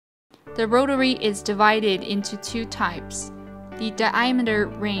The rotary is divided into two types. The diameter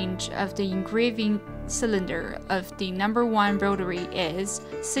range of the engraving cylinder of the number 1 rotary is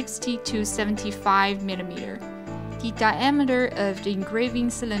 60 to 75 mm. The diameter of the engraving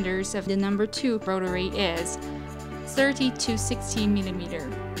cylinders of the number 2 rotary is 30 to 60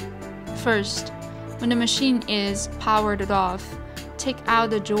 mm. First, when the machine is powered off, take out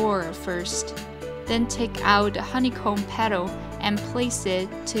the drawer first. Then take out the honeycomb pedal and place it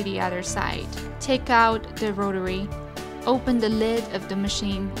to the other side. Take out the rotary. Open the lid of the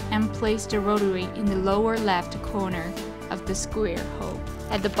machine and place the rotary in the lower left corner of the square hole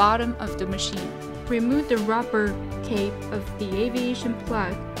at the bottom of the machine. Remove the rubber cape of the aviation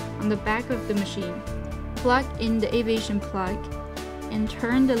plug on the back of the machine. Plug in the aviation plug and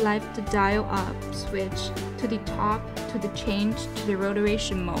turn the left dial up switch to the top to change to the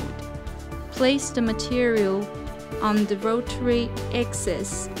rotation mode. Place the material on the rotary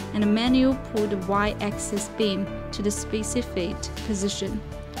axis and manually pull the Y-axis beam to the specified position.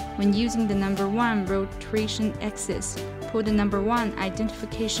 When using the number 1 rotation axis, pull the number 1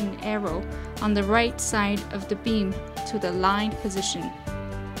 identification arrow on the right side of the beam to the aligned position.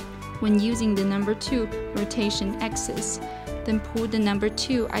 When using the number 2 rotation axis, then pull the number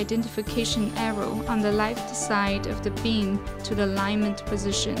 2 identification arrow on the left side of the beam to the alignment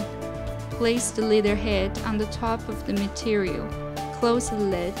position. Place the leader head on the top of the material, close the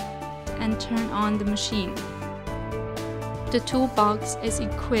lid, and turn on the machine. The toolbox is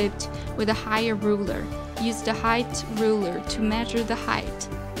equipped with a higher ruler. Use the height ruler to measure the height.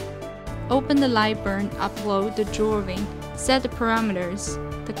 Open the Lightburn, upload the drawing, set the parameters.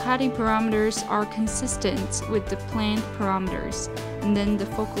 The cutting parameters are consistent with the planned parameters, and then the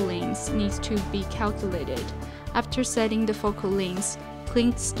focal length needs to be calculated. After setting the focal length,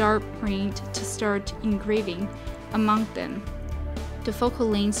 click Start Print to start engraving among them. The focal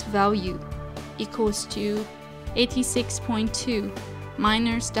length value equals to 86.2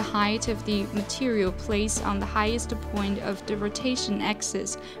 minus the height of the material placed on the highest point of the rotation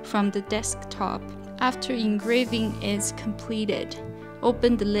axis from the desktop. After engraving is completed,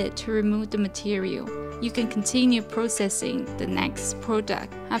 open the lid to remove the material. You can continue processing the next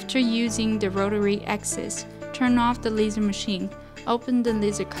product. After using the rotary axis, turn off the laser machine. Open the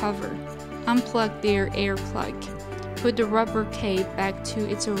laser cover. Unplug the air plug. Put the rubber cape back to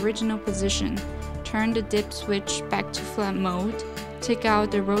its original position. Turn the dip switch back to flat mode. Take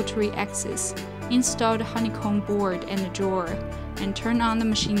out the rotary axis. Install the honeycomb board and the drawer, and turn on the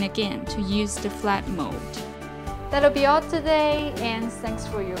machine again to use the flat mode. That'll be all today, and thanks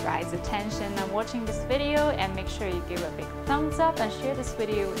for your guys' attention on watching this video, and make sure you give a big thumbs up and share this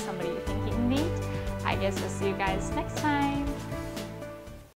video with somebody you think you need. I guess I'll see you guys next time.